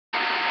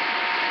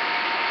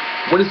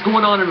What is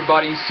going on,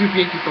 everybody? Super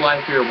Yankee for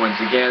Life here once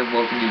again.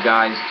 Welcome you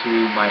guys to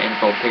my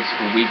NFL picks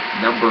for week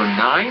number 9.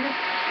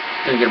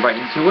 Gonna get right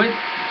into it.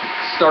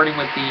 Starting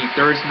with the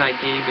Thursday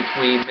night game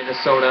between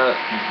Cincinnati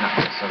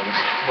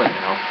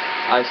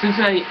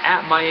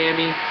at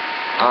Miami.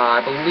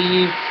 I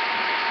believe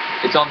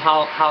it's on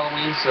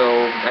Halloween,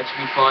 so that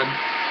should be fun.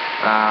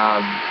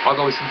 I'll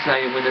go with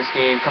Cincinnati to win this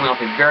game, coming off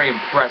a very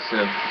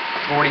impressive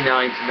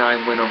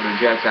 49-9 win over the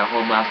Jets at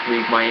home last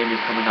week.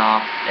 Miami's coming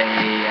off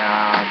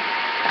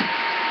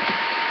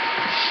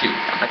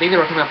I think they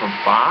were coming off a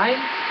bye,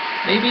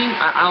 maybe?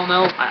 I don't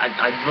know.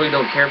 I really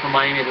don't care for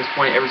Miami at this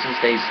point, ever since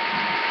they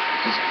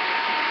just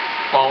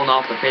fallen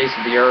off the face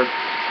of the earth.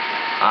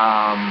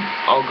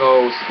 I'll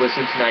go with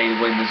Cincinnati to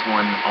win this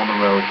one on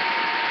the road.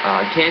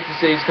 Kansas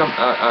City's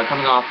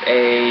coming off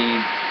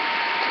a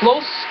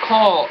close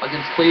call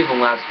against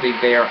Cleveland last week.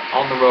 They are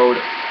on the road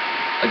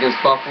against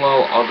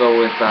Buffalo. I'll go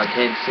with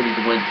Kansas City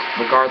to win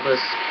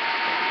regardless.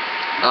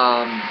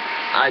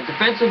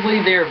 Defensively,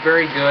 they're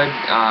very good.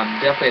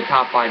 Definitely a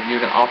top 5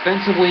 unit.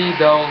 Offensively,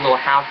 though, they'll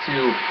have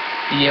to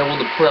be able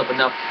to put up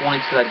enough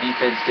points for that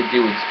defense to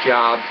do its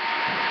job,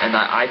 and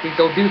I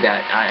think they'll do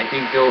that. I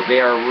think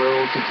they are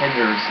real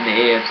contenders in the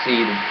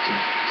AFC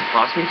to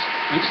possibly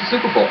reach the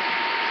Super Bowl.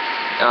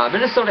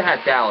 Minnesota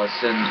had Dallas,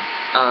 and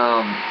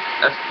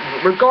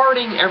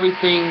regarding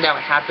everything that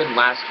happened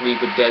last week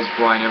with Dez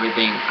Bryant and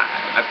everything,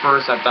 at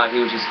first I thought he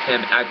was just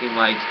him acting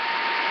like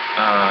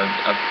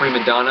a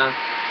prima donna.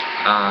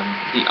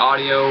 The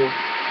audio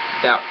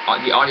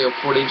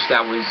footage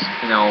that was,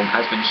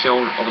 has been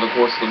shown over the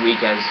course of the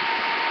week has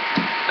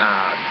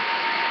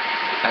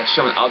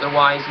shown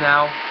otherwise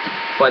now.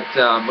 But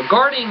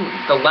regarding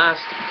the last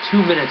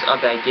 2 minutes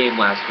of that game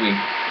last week,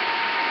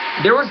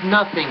 there was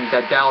nothing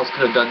that Dallas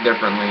could have done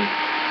differently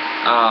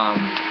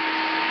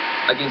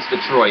against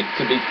Detroit,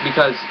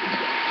 because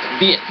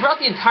throughout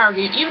the entire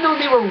game, even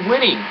though they were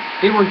winning,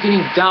 they were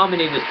getting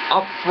dominated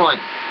up front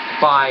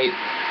by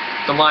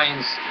the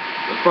Lions.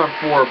 Front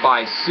four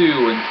by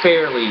Sue and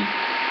Fairley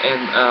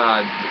and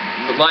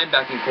the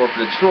linebacking core for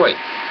Detroit.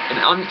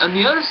 And on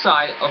the other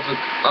side of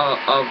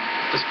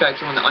the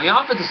spectrum, on the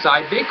offensive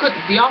side,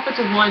 the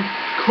offensive line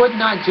could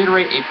not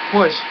generate a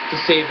push to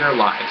save their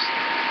lives.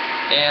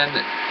 And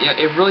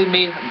it really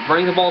made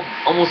running the ball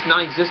almost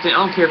non-existent. I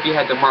don't care if you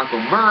had DeMarco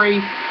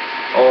Murray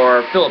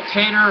or Philip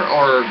Tanner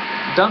or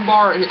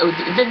Dunbar. It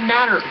didn't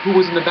matter who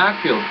was in the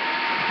backfield.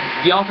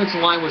 The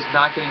offensive line was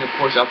not getting a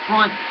push up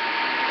front.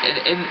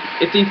 And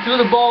if they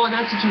threw the ball in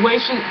that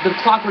situation, the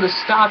clock would have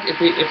stopped if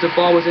the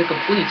ball was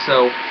incomplete.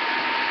 So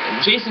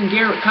Jason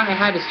Garrett kind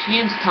of had his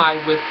hands tied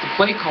with the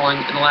play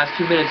calling in the last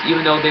 2 minutes,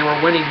 even though they were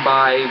winning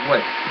by,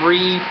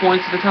 3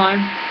 points at the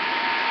time?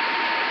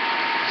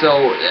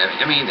 So,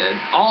 I mean,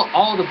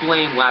 all the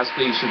blame last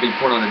week should be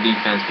put on the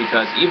defense,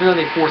 because even though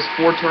they forced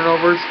 4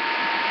 turnovers,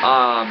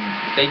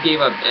 they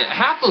gave up.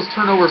 Half those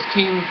turnovers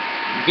came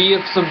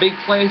via some big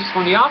plays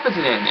from the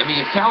offensive end. I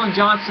mean, if Calvin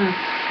Johnson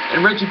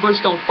and Reggie Bush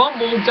don't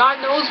fumble,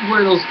 God knows where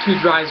those 2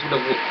 drives would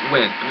have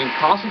went. I mean,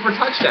 possibly for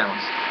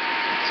touchdowns.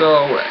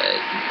 So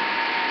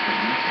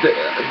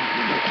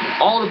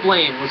all the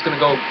blame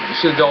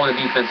should go on the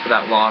defense for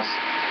that loss.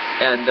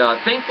 And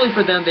thankfully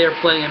for them, they are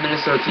playing a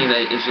Minnesota team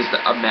that is just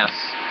a mess,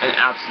 an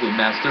absolute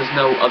mess. There's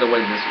no other way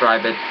to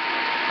describe it.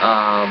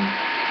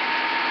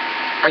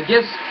 I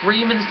guess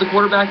Freeman's the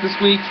quarterback this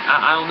week.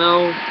 I don't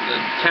know.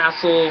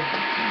 Castle,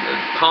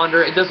 Ponder,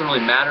 it doesn't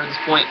really matter at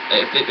this point.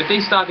 If they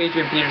stop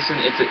Adrian Peterson,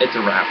 it's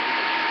a wrap.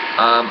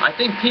 I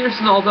think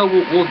Peterson, although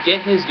will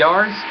get his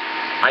yards,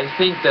 I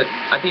think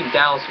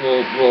Dallas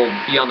will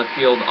be on the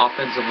field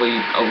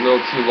offensively a little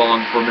too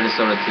long for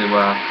Minnesota to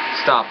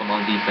stop them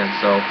on defense.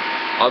 So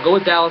I'll go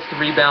with Dallas to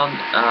rebound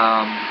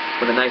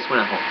with a nice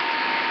win at home.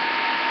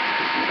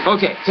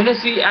 Okay,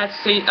 Tennessee at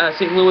St.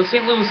 Louis.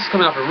 St. Louis is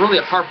coming off a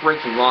really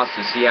heartbreaking loss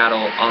to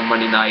Seattle on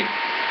Monday night.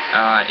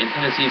 And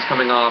Tennessee is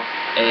coming off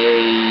a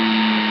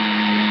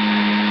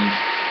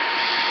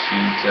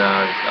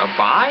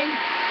bye?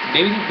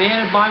 Maybe they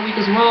had a bye week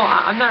as well?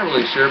 I'm not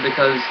really sure,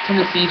 because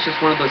Tennessee is just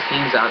one of those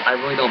teams that I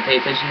really don't pay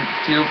attention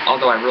to,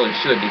 although I really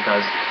should,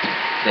 because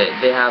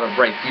they have a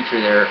bright future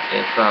there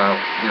if,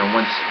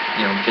 once,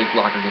 Jake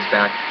Locker gets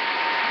back.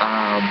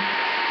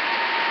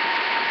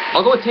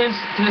 I'll go with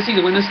Tennessee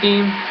to win this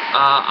game.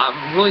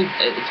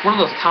 It's one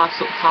of those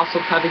toss-up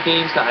type of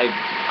games that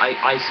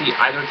I see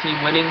either team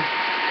winning.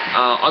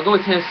 I'll go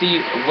with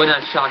Tennessee. Would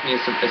not shock me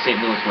if St.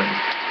 Louis wins.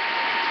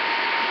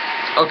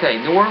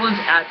 Okay, New Orleans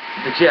at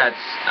the Jets.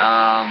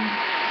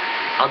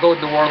 I'll go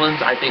with New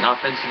Orleans. I think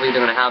offensively they're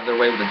going to have their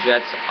way with the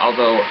Jets,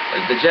 although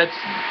the Jets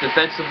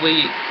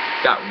defensively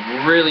got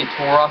really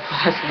tore up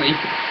last week,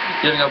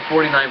 giving up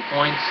 49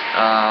 points.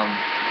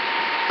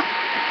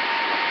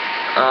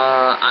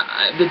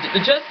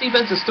 The Jets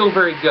defense is still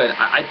very good.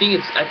 I think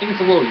it's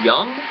a little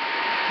young,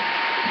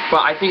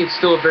 but I think it's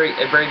still a very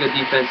good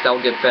defense that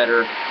will get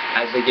better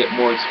as they get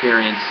more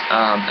experience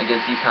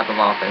against these type of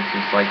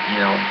offenses, like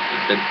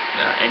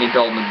Andy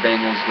Dalton and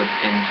Bengals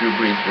and Drew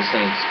Brees for the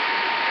Saints.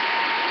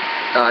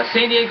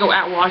 San Diego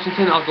at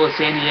Washington. I'll go with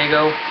San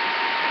Diego.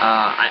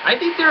 I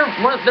think they're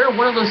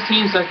one of those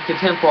teams that can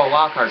contend for a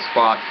wildcard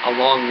spot,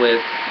 along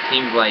with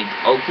teams like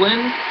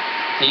Oakland,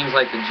 teams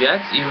like the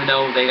Jets, even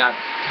though they got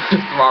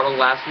throttled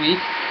last week.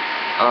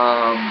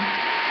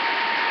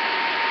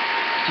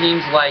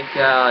 Teams like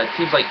I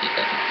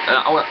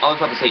was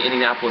about to say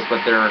Indianapolis,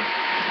 but they're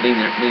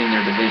leading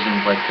their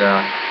division. But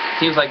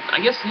teams like I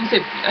guess you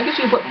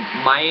can put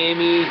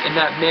Miami in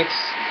that mix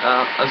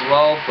as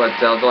well, but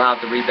they'll have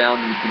to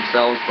rebound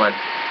themselves. But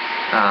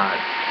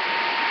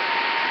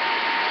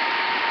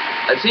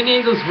San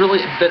Diego's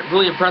really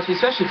impressed me,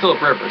 especially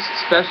Phillip Rivers.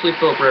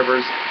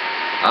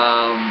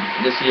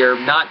 This year,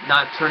 not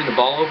turning the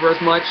ball over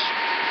as much,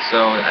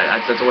 so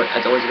that's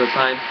always a good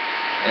sign.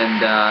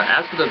 And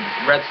as for the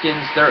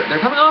Redskins,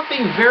 they're coming off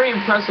a very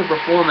impressive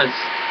performance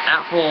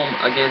at home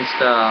against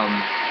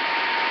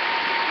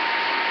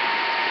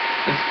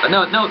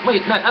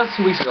wait, that was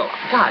 2 weeks ago.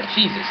 God,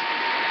 Jesus.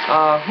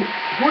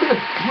 Who did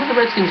the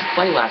Redskins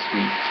play last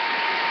week?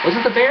 Was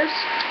it the Bears?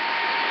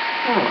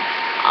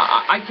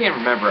 I can't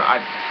remember.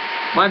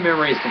 My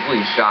memory is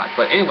completely shot.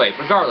 But anyway,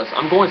 regardless,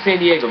 I'm going San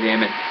Diego,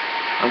 damn it.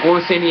 I'm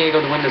going San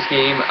Diego to win this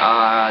game,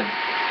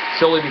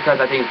 solely because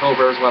I think Phillip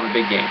Rivers will have a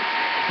big game.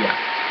 Yeah.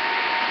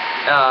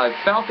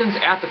 Falcons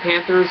at the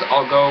Panthers.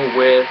 I'll go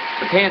with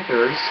the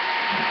Panthers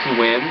to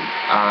win.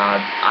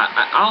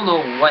 I don't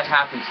know what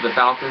happened to the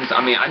Falcons.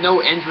 I mean, I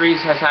know injuries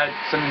has had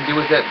something to do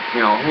with it.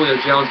 You know, Julio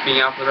Jones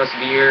being out for the rest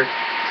of the year.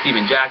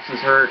 Steven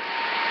Jackson's hurt.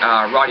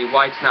 Roddy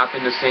White's not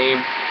been the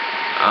same.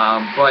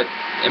 But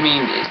I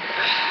mean,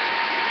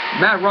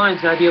 Matt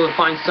Ryan's gotta be able to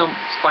find some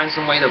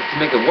way to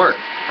make it work.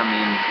 I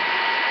mean,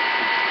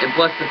 and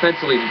plus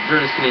defensively,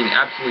 they're just getting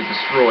absolutely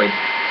destroyed.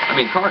 I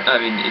mean, Carson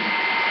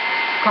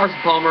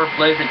Palmer,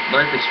 Larry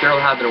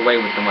Fitzgerald had their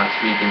way with them last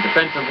week, and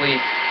defensively,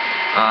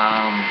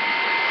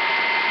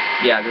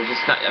 yeah, they're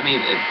just not. I mean,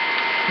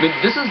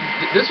 this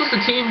was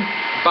the team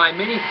by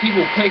many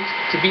people picked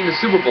to be in the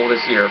Super Bowl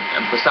this year,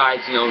 and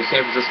besides, you know,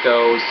 San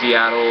Francisco,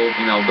 Seattle,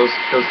 you know, those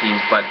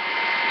teams, but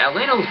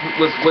Atlanta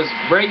was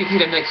ready to take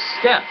the next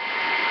step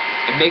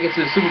and make it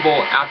to the Super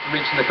Bowl after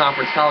reaching the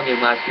conference title game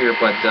last year,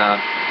 but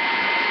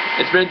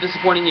it's been a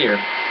disappointing year,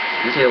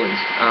 to say the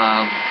least.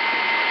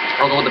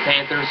 I'll go with the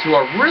Panthers, who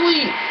are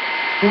really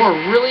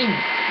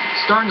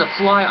starting to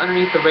fly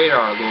underneath the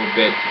radar a little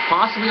bit.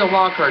 Possibly a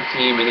wildcard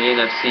team in the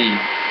NFC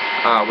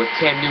with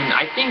Cam Newton.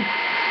 I think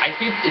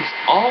it's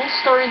all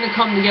starting to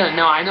come together.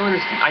 Now I know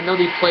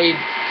they played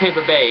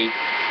Tampa Bay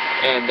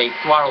and they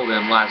throttled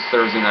them last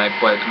Thursday night,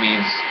 but I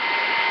mean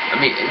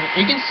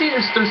you can see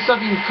there's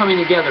something coming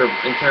together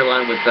in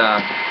Carolina with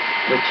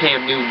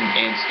Cam Newton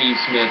and Steve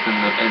Smith and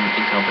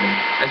company.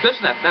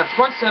 Especially that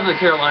front seven of the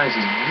Carolinas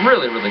is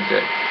really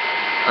good.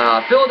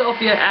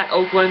 Philadelphia at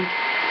Oakland.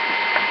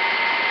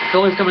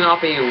 Philly's coming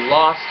off a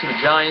loss to the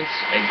Giants.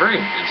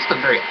 Just a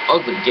very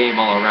ugly game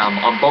all around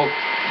on both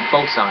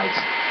sides,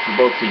 for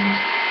both teams.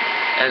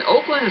 And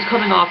Oakland is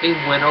coming off a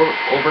win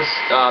over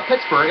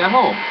Pittsburgh at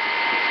home.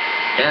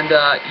 And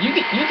you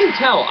can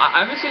tell.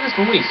 I've been saying this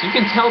for weeks. You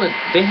can tell that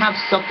they have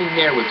something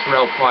there with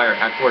Terrell Pryor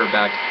at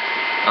quarterback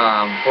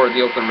for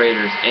the Oakland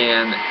Raiders.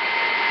 And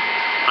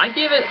I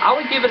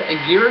would give it a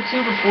year or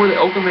two before the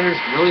Oakland Raiders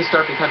really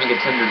start becoming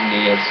contenders in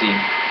the AFC.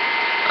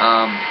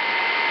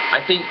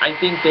 I think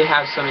they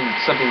have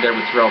something there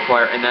with Terrell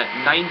Pryor, and that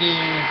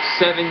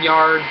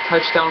 97-yard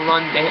touchdown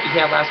run he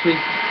had last week,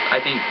 I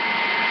think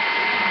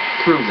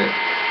proves it.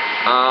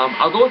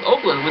 I'll go with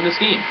Oakland to win this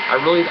game. I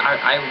really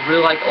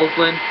like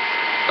Oakland.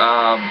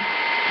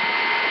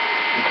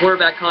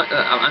 Quarterback, I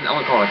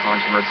won't call it a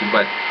controversy,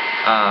 but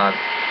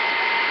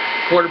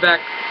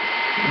quarterback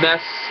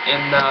mess in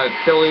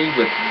Philly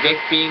with Vic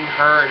being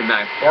hurt and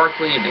Matt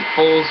Barkley and Nick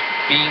Foles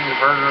being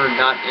hurt or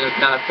not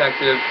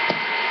effective.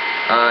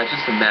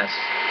 Just a mess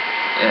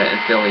in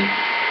Philly.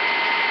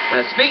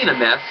 Speaking of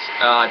mess,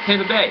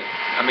 Tampa Bay.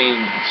 I mean,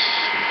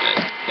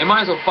 they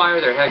might as well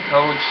fire their head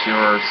coach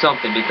or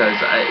something, because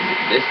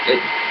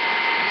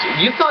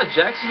you thought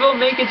Jacksonville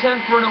may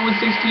contend for an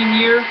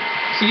 0-16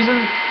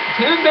 season.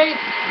 Tampa Bay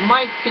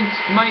might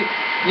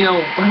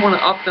want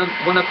to up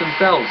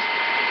themselves.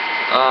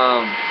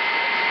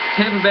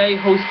 Tampa Bay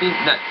hosting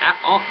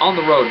on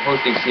the road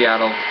hosting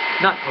Seattle,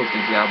 not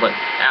hosting Seattle, but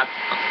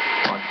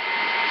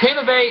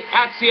Tampa Bay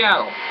at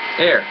Seattle.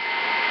 There.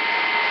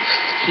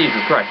 Jesus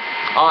Christ.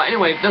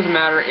 Anyway, it doesn't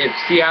matter if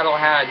Seattle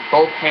had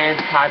both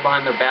hands tied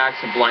behind their backs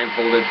and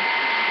blindfolded.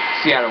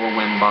 Seattle will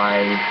win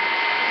by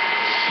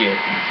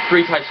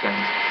 3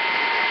 touchdowns.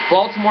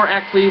 Baltimore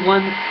at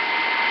Cleveland.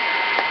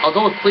 I'll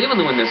go with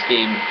Cleveland to win this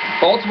game.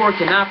 Baltimore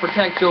cannot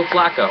protect Joe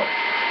Flacco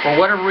for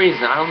whatever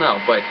reason. I don't know,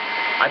 but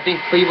I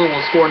think Cleveland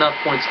will score enough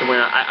points to win.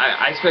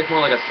 I expect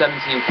more like a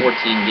 17-14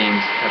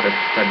 games type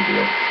of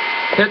deal.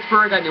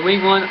 Pittsburgh at New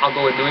England. I'll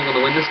go with New England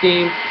to win this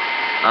game.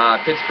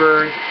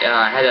 Pittsburgh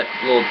had that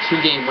little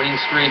 2-game winning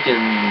streak,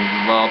 and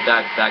well,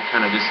 that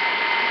kind of just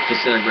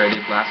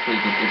disintegrated last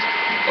week against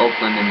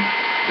Oakland, and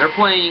they're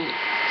playing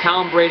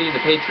Tom Brady and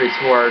the Patriots,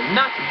 who are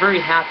not very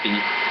happy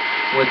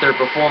with their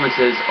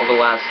performances over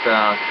the last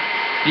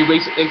few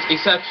weeks,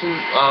 exception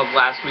of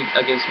last week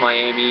against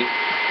Miami.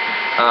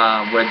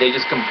 where they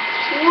just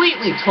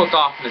completely took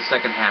off in the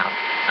second half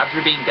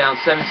after being down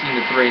 17-3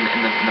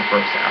 in the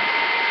first half.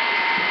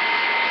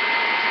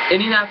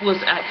 Indianapolis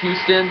at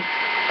Houston.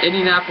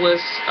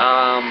 Indianapolis,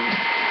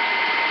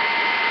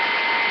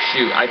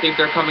 shoot, I think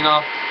they're coming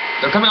off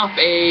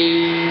a,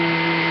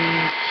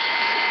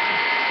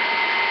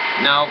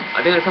 no, I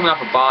think they're coming off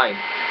a bye.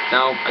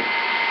 No,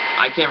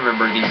 I can't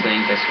remember these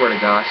things, I swear to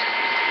gosh.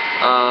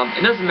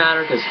 It doesn't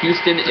matter because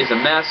Houston is a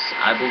mess.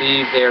 I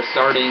believe they're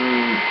starting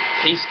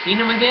Case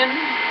Keenum again,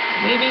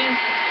 maybe?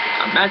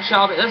 Matt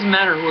Schaub. It doesn't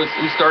matter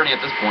who's starting at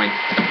this point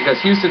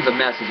because Houston's a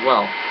mess as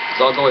well.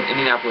 So I'll go with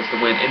Indianapolis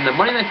to win. In the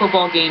Monday Night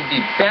Football game,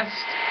 the best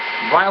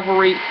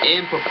rivalry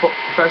in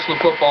professional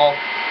football,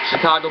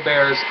 Chicago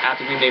Bears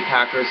at the Green Bay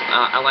Packers.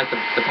 I like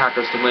the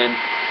Packers to win,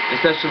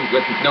 especially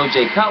with no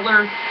Jay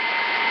Cutler,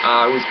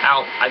 who's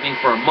out, I think,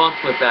 for a month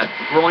with that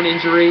groin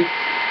injury.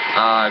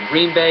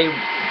 Green Bay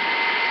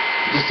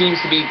just seems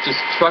to be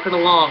just trucking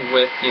along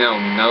with,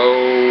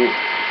 no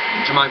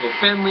Jermichael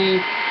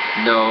Finley,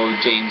 no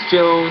James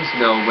Jones,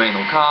 no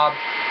Randall Cobb.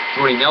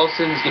 Jordy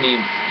Nelson's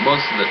getting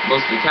most of the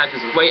catches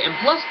away, and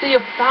plus they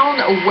have found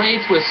a way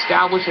to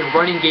establish a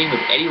running game with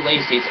Eddie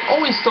Lacy. It's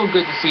always so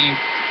good to see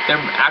them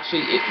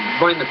actually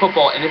running the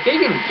football, and if they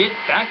can get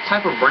that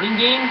type of running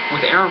game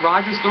with Aaron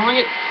Rodgers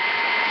throwing it,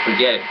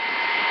 forget it.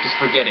 Just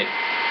forget it.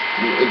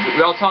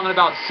 We're all talking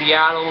about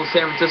Seattle,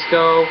 San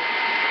Francisco,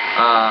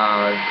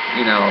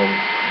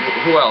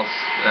 who else?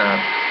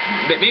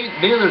 Maybe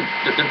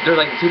they're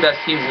like the two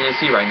best teams in the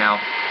NFC right now.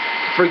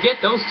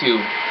 Forget those two.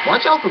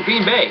 Watch out for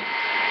Green Bay.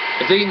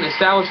 If they can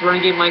establish a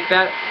running game like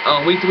that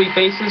on a week-to-week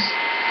basis,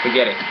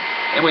 forget it.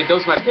 Anyway,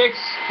 those are my picks.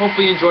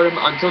 Hopefully you enjoyed them.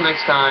 Until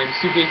next time,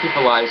 Super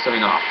for Live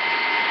signing off.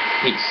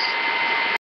 Peace.